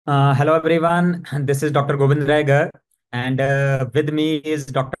Hello everyone, this is Dr. Gobind Rai Garg, and with me is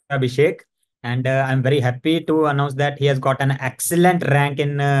Dr. Abhishek, and I'm very happy to announce that he has got an excellent rank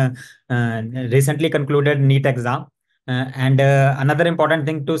in recently concluded NEET exam. And another important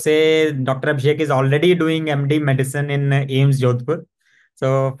thing to say, Dr. Abhishek is already doing MD medicine in AIIMS Jodhpur.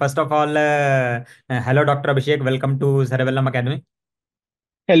 So first of all, hello Dr. Abhishek, welcome to Cerebellum Academy.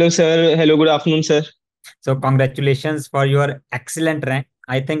 Hello, sir. Hello, good afternoon, sir. So congratulations for your excellent rank.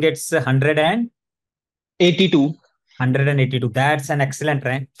 I think it's 100 and 82. 182. That's an excellent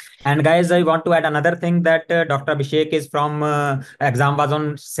rank. And guys, I want to add another thing that Dr. Abhishek is from exam was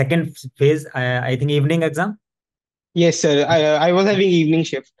on second phase. I think evening exam. Yes, sir. I was having evening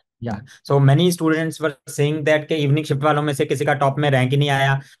shift. या so many students were saying that के evening shift वालों में से किसी का top में rank ही नहीं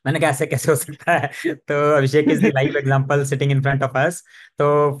आया. मैंने कहा ऐसे कैसे हो सकता है. तो अभिषेक is the live example sitting in front of us.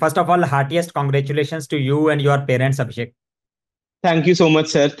 तो first of all heartiest congratulations to you and your parents Abhishek. Thank you so much,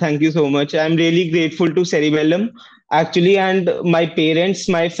 sir. Thank you so much. I'm really grateful to Cerebellum, actually, and my parents,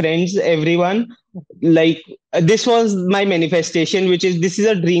 my friends, everyone. Like, this was my manifestation, which is this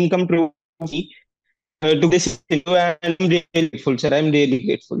is a dream come true for me, to this interview, and I'm really grateful, sir. I'm really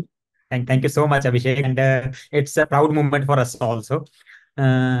grateful. Thank you so much, Abhishek. And it's a proud moment for us also.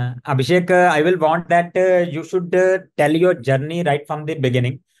 Abhishek, I will want that you should tell your journey right from the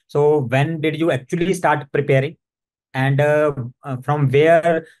beginning. So, when did you actually start preparing? And from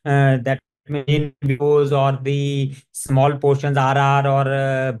where that main videos or the small portions RR or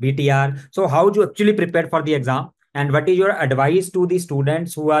BTR. So, how do you actually prepared for the exam? And what is your advice to the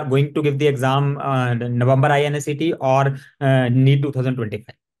students who are going to give the exam November INSET or NEET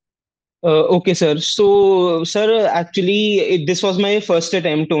 2025? Okay, sir. So, sir, actually, this was my first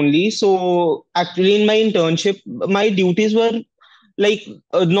attempt only. So, actually, in my internship, my duties were like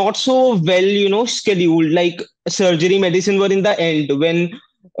not so well, scheduled. Like surgery, medicine were in the end when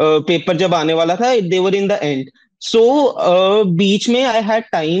paper jab aane wala tha, they were in the end. So, beach mein I had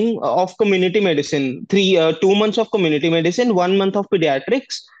time of community medicine, 2 months of community medicine, 1 month of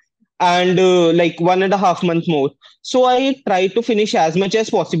pediatrics, and like 1.5 months more. So I tried to finish as much as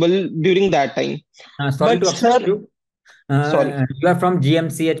possible during that time. Sorry But to upset sir, you. sorry, You are from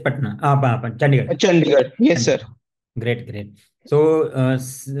GMCH Patna, Chandigarh. Chandigarh. Yes, sir. Chandigarh. Great, great. So,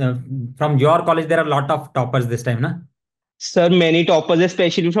 from your college, there are a lot of toppers this time, na? Sir, many toppers,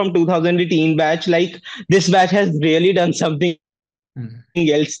 especially from 2018 batch. Like this batch has really done something Mm,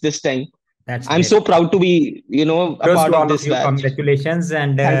 else this time. that's I'm great. so proud to be, a Kudos part to of all of this you. batch. Congratulations,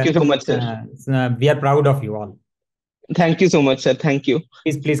 and Thank you so much, sir. we are proud of you all. Thank you so much, sir. Thank you.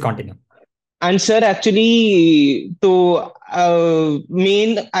 Please continue. And sir, actually, to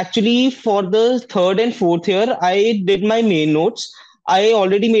main actually for the third and fourth year, I did my main notes. I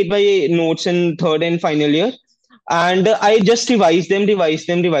already made my notes in third and final year, and I just revised them.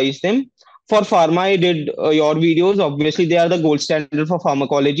 For pharma, I did your videos. Obviously, they are the gold standard for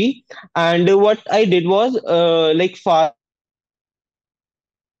pharmacology. And what I did was like pharma,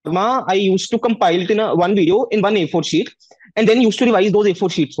 I used to compile it in one video in one A4 sheet, and then used to revise those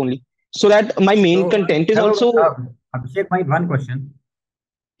A4 sheets only, so that my main So, content is hello, also. Abhishek, my one question.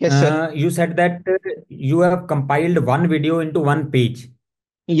 Yes, sir. You said that you have compiled one video into one page.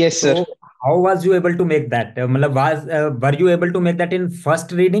 Yes, sir. So, how was you able to make that? Were you able to make that in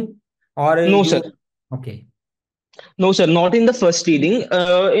first reading, or No, sir. you? Okay. No, sir. Not in the first reading.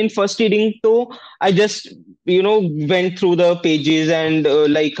 In first reading, though, I just went through the pages and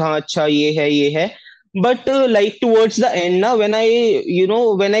like, हाँ, अच्छा ये है. But like towards the end, now when I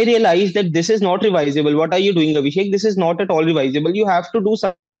realized that this is not revisable, what are you doing, Abhishek? This is not at all revisable. You have to do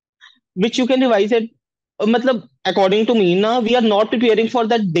something which you can revise it. Matlab, according to me, now we are not preparing for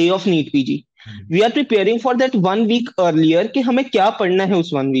that day of NEET PG. We are preparing for that 1 week earlier कि हमें क्या पढ़ना है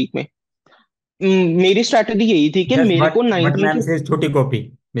उस 1 week में. मेरी strategy यही थी कि Just मेरे को what 19 ma'am की says, choti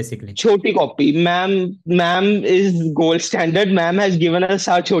copy, basically. छोटी copy. Ma'am is gold standard. Ma'am has given us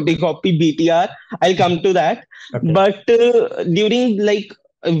our छोटी copy BTR. I come to that. Okay. But during like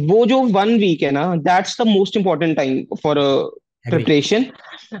वो जो 1 week है ना, that's the most important time for Agree. Preparation.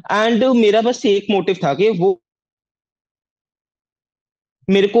 And मेरा बस एक motive था कि वो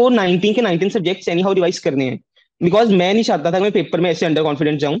मेरे को 19 के 19 सब्जेक्ट्स एनी हाउ रिवाइज करने हैं, बिकॉज मैं नहीं चाहता था कि मैं पेपर में ऐसे अंडर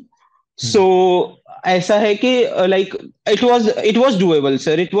कॉन्फिडेंट जाऊं. सो Hmm. ऐसा है कि like it was doable,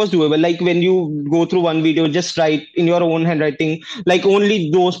 sir. It was doable. Like when you go through one video, just write in your own handwriting, like only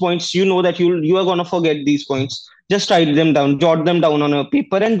those points you know that you are gonna forget these points. Just write them down, jot them down on a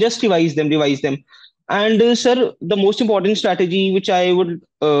paper, and just revise them. And sir, the most important strategy which I would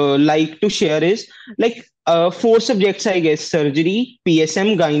like to share is like four subjects, I guess: surgery,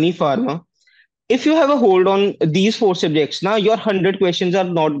 PSM, gynae, pharma. if you have a hold on these four subjects, now your 100 questions are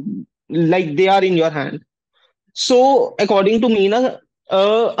not like they are in your hand. So according to me ना,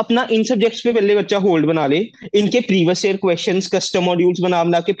 अपना इन subjects पे पहले बच्चा hold बना ले, इनके previous year questions custom modules बना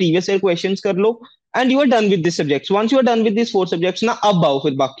बना के प्रीवियस ईयर क्वेश्चंस कर लो, and you are done with this subjects. Once you are done with this four subjects ना, अब आओ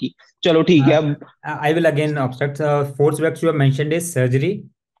फिर बाकी. चलो ठीक है. अब I will again obstruct. Four subjects you have mentioned is surgery,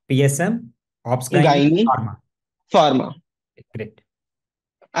 PSM, Obs Gynae, gynae, Pharma. Pharma. Great.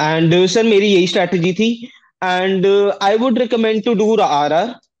 And sir मेरी यही स्ट्रैटेजी थी. And I would recommend to do are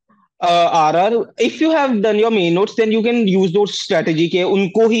RR. If you have done your main notes, then you can use those strategy के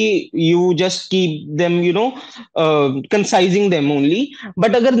उनको ही you just keep them, concising them only.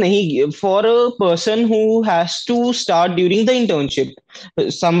 But अगर नहीं, for a person who has to start during the internship,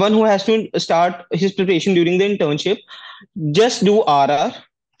 someone who has to start his preparation during the internship, just do RR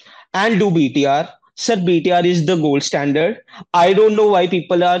and do BTR. Sir, BTR is the gold standard. I don't know why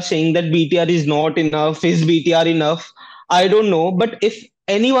people are saying that BTR is not enough. Is BTR enough? I don't know. But if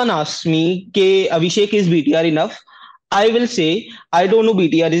anyone asks me, K Abhishek, is BTR enough? I will say, I don't know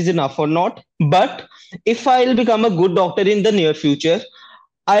BTR is enough or not. But if I'll become a good doctor in the near future,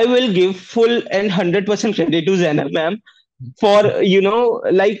 I will give full and 100% credit to Zainab ma'am for,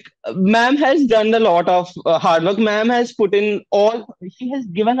 like, ma'am has done a lot of hard work. Ma'am has put in all, she has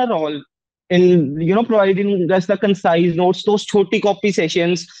given her all in, providing us the concise notes, those choti copy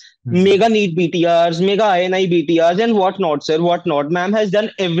sessions, mega neat BTRs, mega INI BTRs, and whatnot, sir, whatnot. Ma'am has done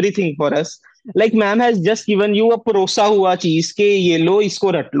everything for us. Like, ma'am has just given you a परोसा हुआ चीज के ये लो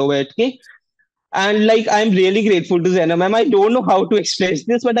इसको रट लो बैठ के. And like, I'm really grateful to Zainab ma'am. I don't know how to express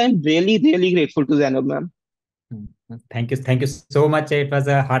this, but I'm really, really grateful to Zainab ma'am. Thank you so much. It was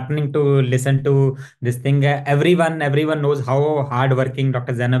heartening to listen to this thing. Everyone knows how hardworking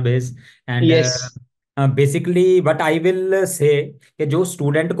Dr. Zainab is, and Yes. Basically but I will say कि जो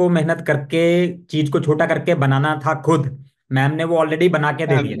student को मेहनत करके चीज को छोटा करके बनाना था खुद, मैम ने वो ऑलरेडी बना के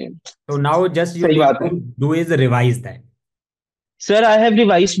दे मैम दिया. ने तो नाउ जस्ट यू सही नीड बात टू है. Do is revise that. Sir, I have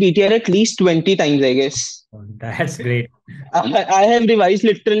revised BTR at least 20 times, I guess. That's great. I have revised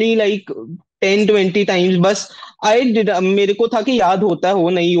literally like 10-20 times. बस आई डिड, मेरे को था कि याद होता है हो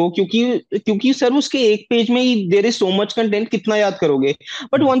नहीं हो, क्योंकि क्योंकि सर उसके एक पेज में ही there is so much content, कितना याद करोगे.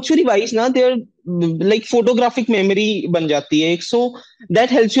 बट वंस यू रिवाइज ना, देयर लाइक फोटोग्राफिक मेमोरी बन जाती है, so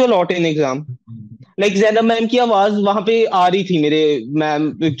that helps you a lot in exam. Like Zainab ma'am की आवाज वहां पे आ रही थी मेरे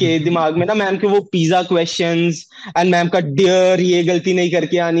मैम के दिमाग में ना, मैम के वो पिज्जा क्वेश्चंस, एंड मैम का डियर ये गलती नहीं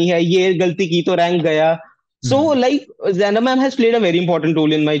करके आनी है, ये गलती की तो रैंक गया. So, like, Zainab ma'am has played a very important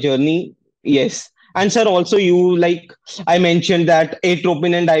role in my journey. Yes. And sir, also you, like, I mentioned that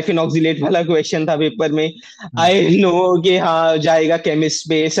atropine and diphenoxylate वाला question था पेपर में. I know कि हाँ जाएगा केमिस्ट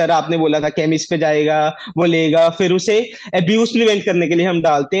पे. Sir आपने बोला था केमिस्ट पे जाएगा, वो लेगा, फिर उसे अब्यूज प्रिवेंट करने के लिए हम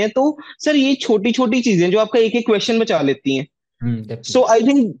डालते हैं. तो सर ये छोटी छोटी चीजें जो आपका एक एक क्वेश्चन बचा लेती हैं. So I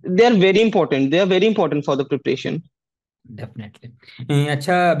think they are very important. They are very important for the preparation. Definitely.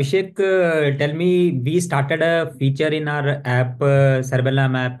 अच्छा Abhishek, tell me, we started a feature in our app,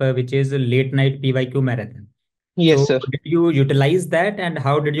 Cerebellum app, which is late night PYQ marathon. Yes, So sir. did you utilize that, and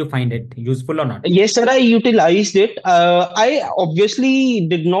how did you find it? Useful or not? Yes, sir, I utilized it. I obviously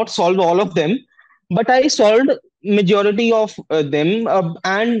did not solve all of them, but I solved majority of them.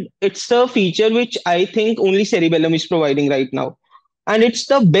 And it's a feature which I think only Cerebellum is providing right now. And it's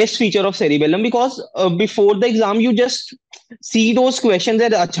the best feature of Cerebellum because before the exam, you just see those questions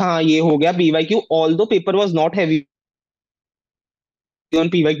that, अच्छा हाँ ये हो गया PYQ, although paper was not heavy on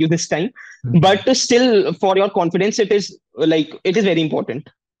PYQ this time, but still for your confidence, it is like, it is very important.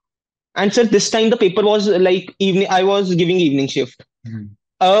 And sir, this time the paper was like evening. I was giving evening shift.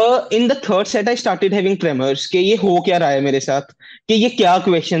 In the third set, I started having tremors. कि ये हो क्या रहा है मेरे साथ? कि ये क्या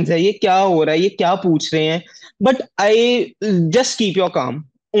questions है? ये क्या हो रहा है? ये क्या पूछ रहे हैं? But I just keep your calm.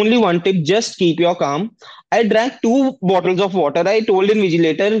 Only one tip: just keep your calm. I drank 2 bottles of water. I told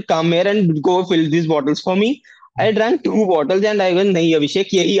invigilator, come here and go fill these bottles for me. I drank 2 bottles and I went, नहीं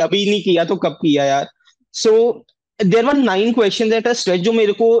अभिषेक यही अभी नहीं किया तो कब किया यार? So there were 9 question at a stretch जो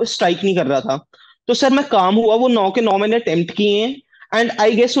मेरे को स्ट्राइक नहीं कर रहा था. तो सर मैं काम हुआ, वो 9 के 9 मैंने अटेम्प्ट किए हैं, एंड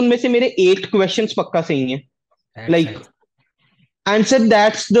आई गेस उनमें से मेरे 8 क्वेश्चंस पक्का सही हैं. Like, and sir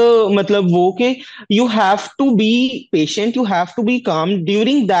that's the मतलब वो के you have to be patient, you have to be काम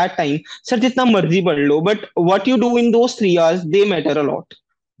ड्यूरिंग दैट टाइम. सर जितना मर्जी पढ़ लो, but what you do in those 3 hours they matter a lot.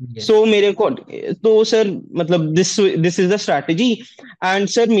 सो मेरे को तो सर मतलब this is the strategy. And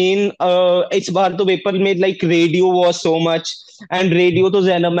sir main इस बार तो पेपर में like radio was so much, and radio तो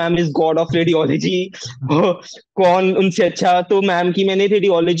Zainab ma'am is God of radiology. कौन उनसे अच्छा. तो मैम की मैंने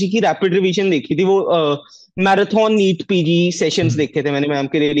रेडियोलॉजी की रैपिड रिवीजन देखी थी, वो marathon NEET PG sessions Hmm. देखे थे मैंने मैम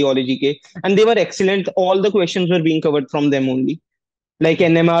के रेडियोलॉजी के, and they were excellent, all the questions were being covered from them only, like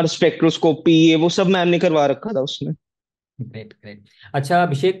NMR spectroscopy, ये वो सब मैम ने करवा रखा था उसमें। Great great. अच्छा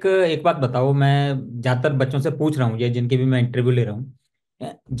अभिषेक, एक बात बताओ, मैं ज्यादातर बच्चों से पूछ रहा हूँ ये, जिनके भी मैं इंटरव्यू ले रहा हूँ,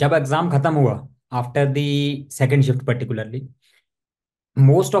 जब एग्जाम खत्म हुआ, after the second shift particularly,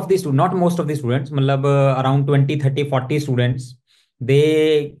 most of the not most of the students, मतलब around 20 30 40 students,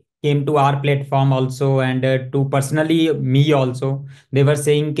 they came to our platform also, and to personally me also, they were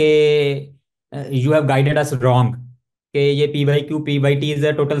saying ke you have guided us wrong, कि ये P Y T is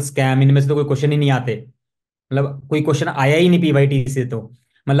a total scam, इनमें से तो कोई question ही नहीं आते, मतलब कोई क्वेश्चन आया ही नहीं पी वाई टी से, तो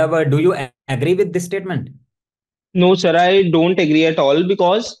मतलब do you agree with this statement? No sir, I don't agree at all,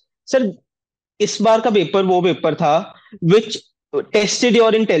 because sir इस बार का पेपर वो पेपर था विच tested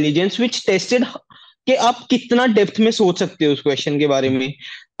your intelligence, which tested कि आप कितना डेप्थ में सोच सकते हो उस क्वेश्चन के बारे में।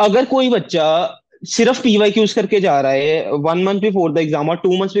 अगर कोई बच्चा सिर्फ पीवाई क्यूज करके जा रहा है 1 मंथ बिफोर द एग्जाम और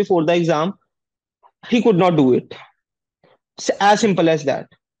 2 months before the exam, he could not do it, as simple as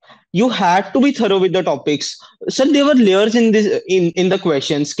that. you had to be thorough with the topics. Sir, there were layers in this, in the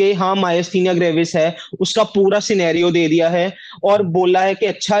questions के हाँ myasthenia gravis है, उसका पूरा scenario दे दिया है और बोला है कि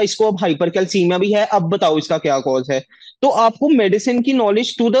अच्छा इसको अब हाइपरकैल्सीमिया भी है, अब बताओ इसका क्या कॉज है। तो आपको मेडिसिन की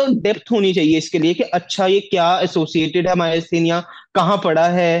नॉलेज टू द डेप्थ होनी चाहिए इसके लिए कि अच्छा ये क्या एसोसिएटेड है मायस्थीनिया, कहाँ पड़ा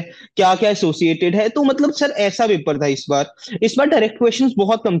है, क्या क्या एसोसिएटेड है। तो मतलब सर ऐसा पेपर था इस बार। इस बार डायरेक्ट क्वेश्चंस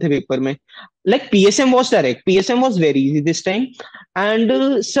बहुत कम थे पेपर में, like PSM was direct, PSM was very easy this time. And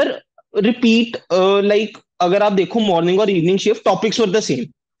sir repeat, like अगर आप देखो मॉर्निंग और evening shift topics were the same.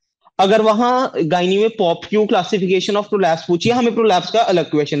 अगर वहां गाइनी में pop Q classification of prolapse पूछी है, हमें प्रोलैप्स का अलग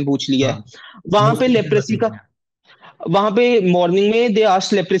क्वेश्चन पूछ लिया है। हाँ, वहां पे मोस्टली लेप्रेसी का, वहां पे मॉर्निंग में दे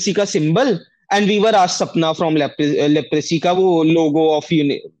आस्क्ड लेप्रेसी का symbol, and we were asked सपना फ्रॉम लेप्रेसी का वो लोगो ऑफ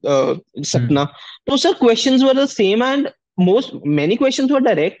सपना। तो sir questions were the same, and most many questions were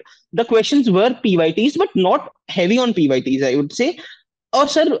direct. The questions were PYTs but not heavy on PYTs, I would say. और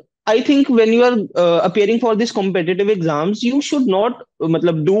sir I think when you are appearing for this competitive exams, you should not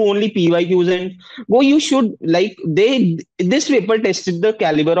मतलब do only PYQs and go. You should like they this paper tested the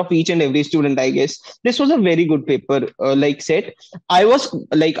caliber of each and every student. I guess this was a very good paper, like set. I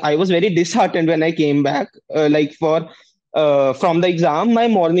was very disheartened when I came back, like for from the exam. My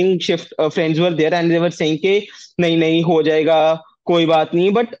morning shift friends were there and they were saying कि नहीं नहीं हो जाएगा, कोई बात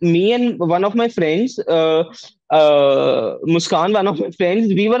नहीं। But me and one of my friends, Muskan, one of my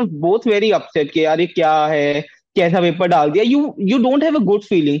friends, we were both very upset कि यार ये क्या है, कैसा पेपर डाल दिया। You don't have a good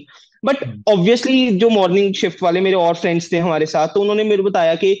feeling. But obviously जो मॉर्निंग शिफ्ट वाले मेरे और फ्रेंड्स थे हमारे साथ, तो उन्होंने मेरे को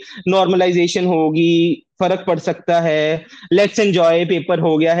बताया कि नॉर्मलाइजेशन होगी, फर्क पड़ सकता है, लेट्स एंजॉय, पेपर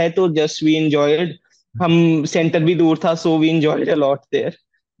हो गया है तो जस्ट वी एंजॉयड। हम सेंटर भी दूर था, so we enjoyed a lot there.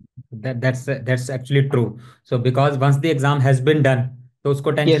 that's actually true. So because once the exam has been done, तो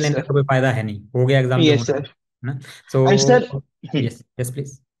उसको टेंशन यस लेने सर, का कोई फायदा है नहीं, हो गया एग्जाम जो यस होना सर। है ना। And sir, so yes yes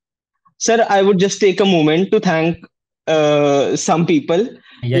please. sir, I would just take a moment to thank some people.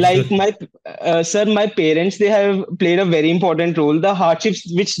 Yes sure. Like my sir, my parents, they have played a very important role. The hardships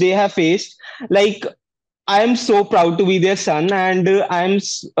which they have faced, like I am so proud to be their son, and I am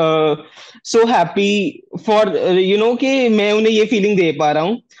so happy for कि मैं उन्हें ये feeling दे पा रहा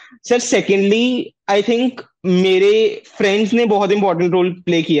हूँ। Sir secondly, I think मेरे friends ने बहुत इंपॉर्टेंट रोल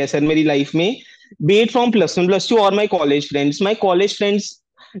प्ले किया है सर मेरी लाइफ में, be it from +1 +2 or my college friends. My college friends,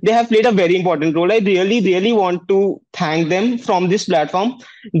 they have played a very important role. I really really want to thank them from this platform.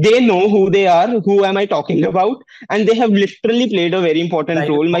 They know who they are, who am I talking about, and they have literally played a very I important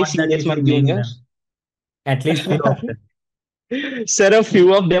will role, my want that you seniors, my should name juniors. them, at least few of them. Sir, a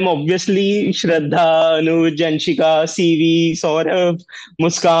few of them, obviously, Shraddha, Anuj, Anshika, CV, Saurabh,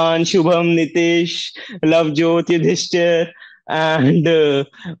 Muskan, Shubham, Nitish, Lavjot, Yudhishthir, and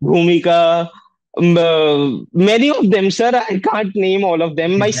Bhumika. Many of them, sir. I can't name all of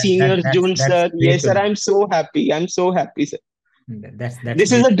them. My seniors, Jun, That's sir. great Yes, to sir. know. I'm so happy. I'm so happy, sir. That's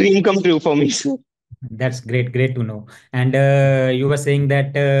This is great. a dream come true for me, sir. That's great to know. And you were saying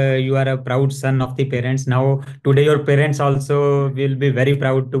that you are a proud son of the parents. Now, today, your parents also will be very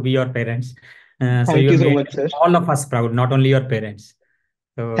proud to be your parents. So Thank you you so made much, sir. all of us proud, not only your parents.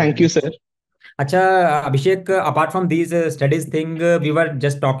 So Thank you, that's. sir. Acha, Abhishek, apart from these studies thing, we were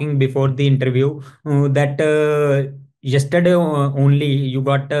just talking before the interview that yesterday only you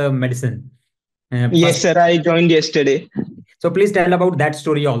got medicine. Yes, First, sir. I joined yesterday. so please tell about that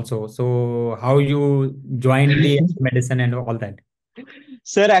story also. So how you joined the medicine and all that.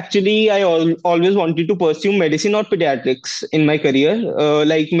 Sir, actually, I always wanted to pursue medicine or pediatrics in my career.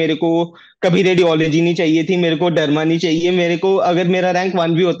 Like मेरे को कभी radiology नहीं चाहिए थी, मेरे को derma नहीं चाहिए, मेरे को अगर मेरा रैंक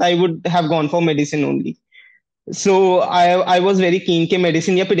 1 भी होता, I would have gone for medicine only. So I was very keen के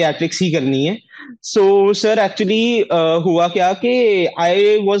मेडिसिन या पीडियाट्रिक्स ही करनी है. सो सर एक्चुअली हुआ क्या कि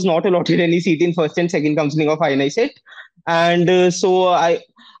I was not allotted any seat in first and second counselling of I set. And so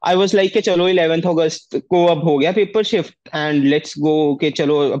I was like के चलो 11th अगस्त को अब हो गया paper shift and let's go के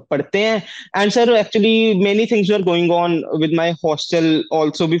चलो अब पढ़ते हैं. And sir actually many things were going on with my hostel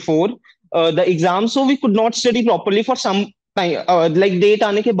also before the exam, so we could not study properly for some time. Like date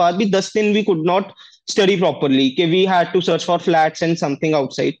आने के बाद भी 10 दिन we could not study properly कि we had to search for flats and something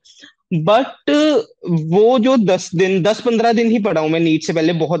outside. But वो जो 10 15 दिन ही पढ़ा हूँ मैं नीट से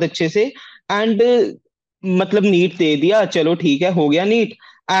पहले बहुत अच्छे से. एंड मतलब नीट दे दिया, चलो ठीक है, हो गया NEET.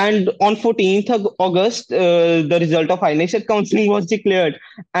 And on 14th August the result of INESET counselling was declared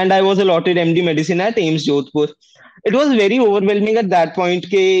and I was allotted MD medicine eight AIIMS Jodhpur. It was very overwhelming at that point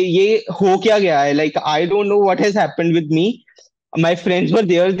कि ये हो क्या गया है. Like I don't know what has happened with me. My friends were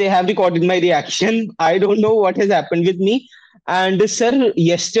there, they have recorded my reaction. I don't know what has happened with me. And sir,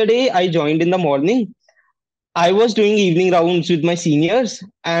 yesterday I joined in the morning. I was doing evening rounds with my seniors,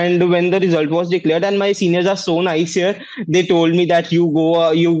 and when the result was declared, and my seniors are so nice here, they told me that you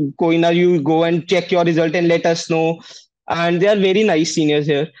go and check your result and let us know. And they are very nice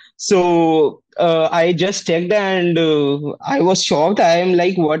seniors here. So I just checked and I was shocked. I am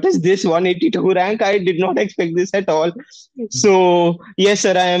like, what is this 182 rank? I did not expect this at all. So yes,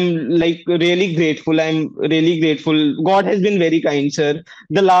 sir, I am like really grateful. I'm really grateful. God has been very kind, sir.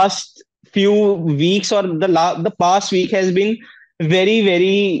 The last few weeks or the past week has been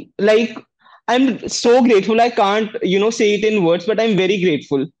very like I'm so grateful. I can't say it in words, but I'm very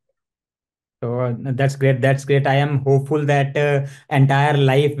grateful. So that's great. That's great. I am hopeful that entire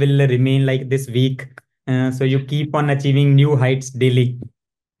life will remain like this week. So you keep on achieving new heights daily.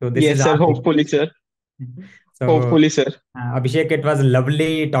 So this is Yes, sir. our wish. Hopefully, sir. So Hopefully, sir. Abhishek, it was lovely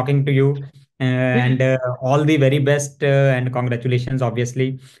talking to you, and all the very best and congratulations, obviously.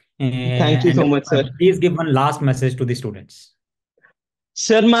 Thank you And so much, sir. please give one last message to the students.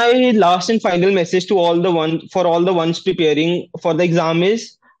 Sir, my last and final message to all the ones preparing for the exam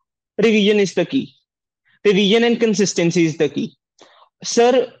is revision is the key. Revision and consistency is the key. Sir,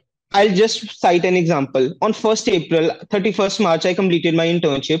 I'll just cite an example. On 1st April, 31st March, I completed my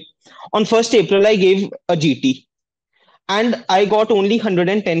internship. On 1st April, I gave a GT and I got only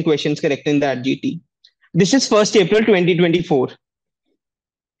 110 questions correct in that GT. This is 1st April 2024.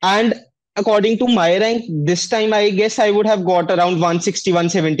 And according to my rank, this time I guess I would have got around 160,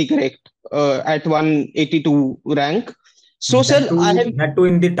 170 correct at 182 rank. So, sir, that too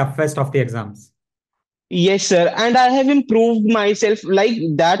in the toughest of the exams. Yes, sir. And I have improved myself. Like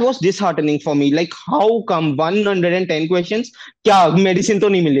that was disheartening for me. Like how come 110 questions? क्या medicine तो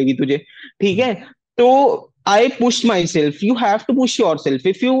नहीं मिलेगी तुझे, ठीक है? तो I pushed myself. You have to push yourself.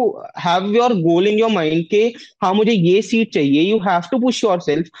 If you have your goal in your mind कि हाँ मुझे ये seat चाहिए, you have to push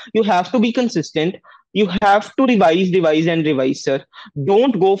yourself. You have to be consistent. You have to revise, sir.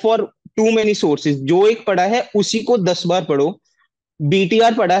 Don't go for too many sources. जो एक पढ़ा है उसी को 10 बार पढ़ो.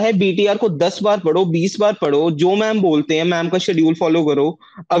 बीटीआर पढ़ा है, बीटीआर को 10 बार पढ़ो, 20 बार पढ़ो. जो मैम बोलते हैं, मैम का शेड्यूल फॉलो करो.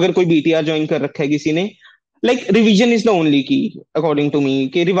 अगर कोई बीटीआर ज्वाइन कर रखा है किसी ने, like revision is the only की अकॉर्डिंग टू मी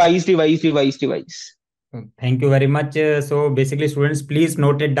कि revise. Thank you very much. So basically students please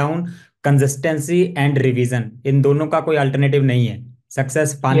note it down. Consistency and revision, इन दोनों का कोई अल्टरनेटिव नहीं है.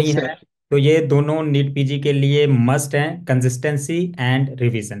 सक्सेस पानी Yes, है sir. तो ये दोनों नीट पीजी के लिए मस्ट है. Consistency and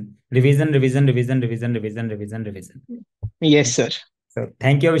revision, revision revision revision revision revision revision revision. Yes, sir. So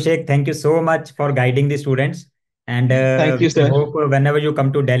thank you, Abhishek. Thank you so much for guiding the students. And Thank you, we sir. hope whenever you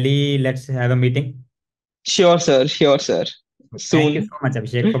come to Delhi, let's have a meeting. Sure, sir. Sure, sir. Thank you Soon. so much,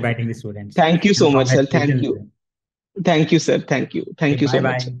 Abhishek, for guiding the students. Thank you And so much, sir. Thank congratulations. you. Thank you, sir. Thank you. Thank you Bye so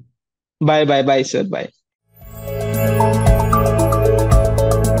much, sir. bye. Bye, sir. Bye.